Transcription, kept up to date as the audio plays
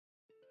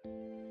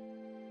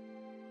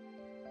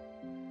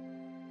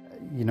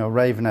You know,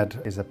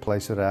 Ravenhead is a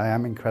place that I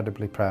am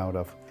incredibly proud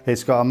of.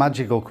 It's got a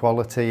magical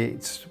quality.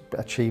 It's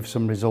achieved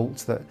some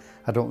results that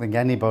I don't think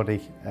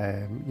anybody,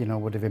 you know,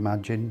 would have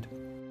imagined.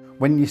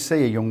 When you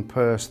see a young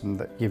person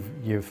that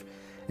you've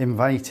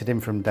invited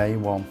in from day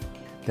one,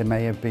 they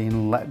may have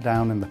been let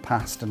down in the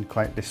past and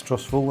quite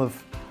distrustful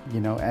of, you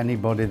know,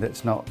 anybody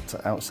that's not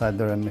outside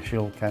their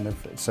initial kind of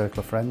circle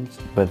of friends.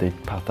 With the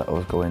path that I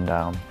was going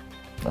down,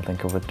 I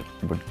think I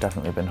would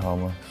definitely have been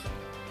homeless.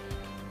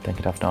 I think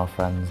I'd have no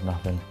friends,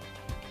 nothing.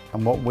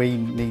 And what we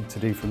need to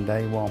do from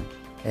day one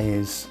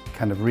is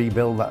kind of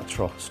rebuild that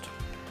trust,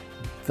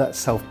 that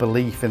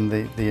self-belief in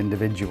the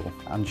individual,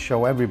 and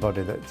show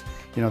everybody that,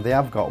 you know, they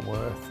have got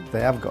worth,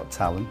 they have got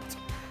talent,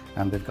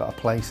 and they've got a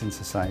place in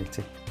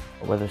society.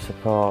 With the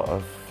support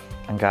of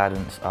and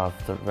guidance of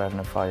the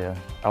Ravenhead Foyer,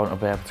 I wouldn't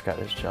be able to get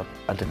this job.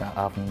 I didn't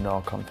have no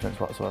confidence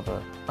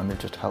whatsoever, and they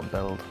just helped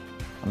build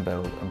and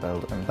build and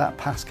build. And that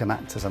past can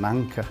act as an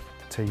anchor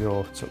to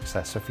your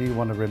success. If you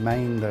want to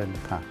remain there in the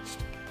past,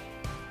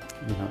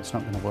 you know, it's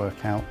not going to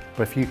work out.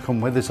 But if you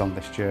come with us on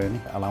this journey,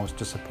 allow us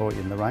to support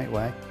you in the right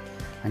way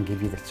and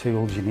give you the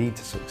tools you need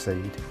to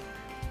succeed,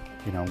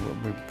 you know,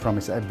 we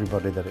promise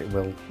everybody that it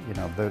will, you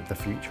know, the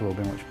future will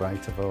be much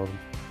brighter for them.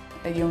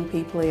 The young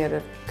people here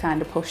are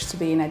kind of pushed to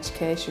be in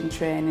education,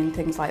 training,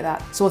 things like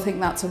that. So I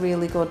think that's a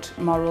really good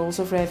morals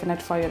of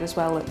Ravenhead Foyer as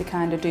well, that they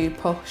kind of do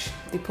push.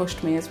 They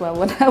pushed me as well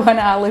when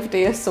I lived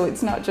here, so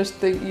it's not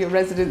just your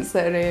residents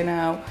that are here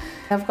now.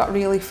 I've got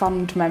really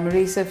fond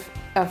memories of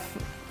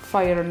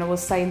Foyer, and I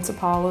was saying to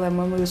Paula then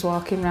when we was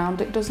walking around,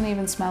 it doesn't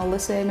even smell the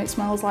same, it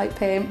smells like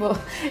paint, but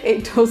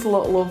it does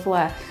look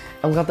lovely.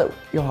 I'm glad that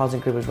your housing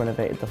group has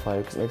renovated the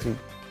Foyer because it makes me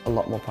a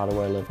lot more proud of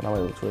where I live and how it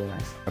looks really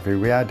nice.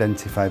 We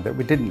identified that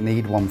we didn't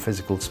need one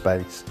physical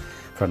space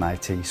for an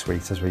IT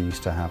suite as we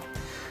used to have.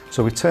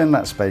 So we turned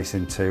that space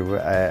into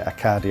a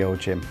cardio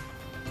gym.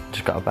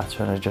 Just got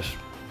better, and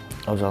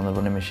I was on the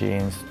running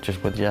machines,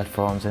 just with your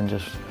headphones in,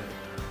 just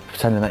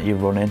pretending that you're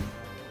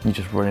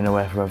just running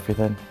away from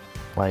everything.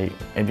 Like,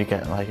 if you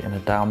get like in a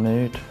down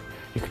mood,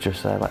 you could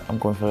just say, like, I'm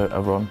going for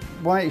a run.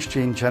 YHG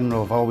in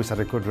general have always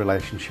had a good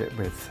relationship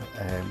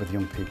with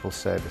young people's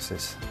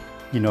services.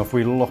 You know, if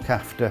we look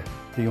after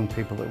the young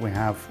people that we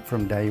have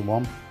from day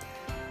one,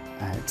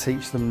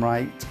 teach them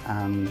right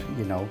and,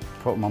 you know,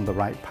 put them on the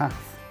right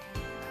path,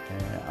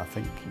 I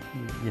think,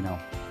 you know,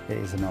 it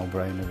is a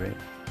no-brainer really.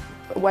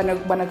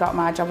 When I got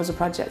my job as a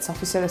project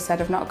officer, I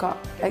said I've not got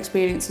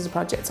experience as a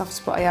project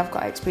officer, but I have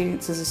got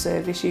experience as a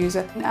service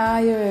user.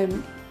 I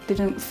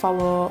didn't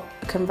follow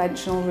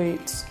conventional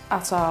routes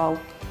at all.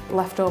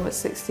 Left home at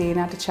 16,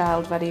 had a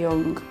child very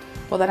young,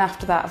 but then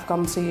after that I've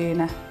gone to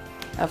uni.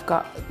 I've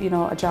got, you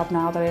know, a job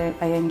now that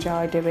I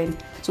enjoy doing.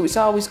 So it's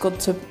always good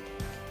to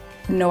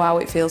know how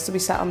it feels to be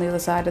sat on the other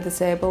side of the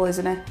table,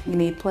 isn't it? You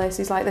need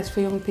places like this for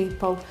young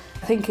people.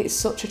 I think it's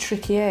such a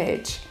tricky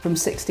age from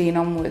 16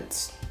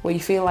 onwards where you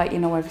feel like you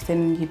know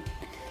everything,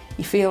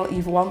 you feel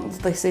you want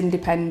this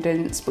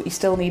independence but you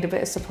still need a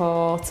bit of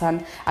support,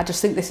 and I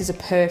just think this is a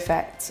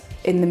perfect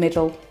in the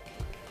middle.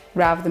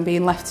 Rather than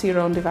being left to your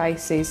own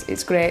devices,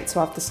 it's great to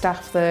have the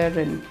staff there,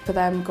 and for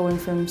them going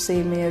from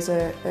seeing me as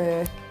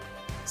a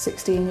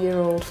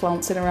 16-year-old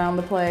flouncing around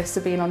the place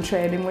to being on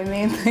training with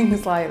me and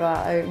things like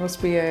that, it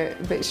must be a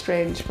bit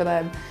strange for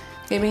them.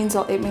 It means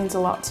a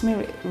lot to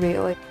me,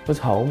 really. It was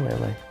home,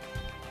 really.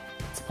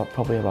 It's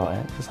probably about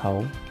it, just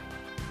home.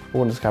 I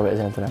wouldn't describe it as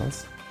anything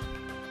else.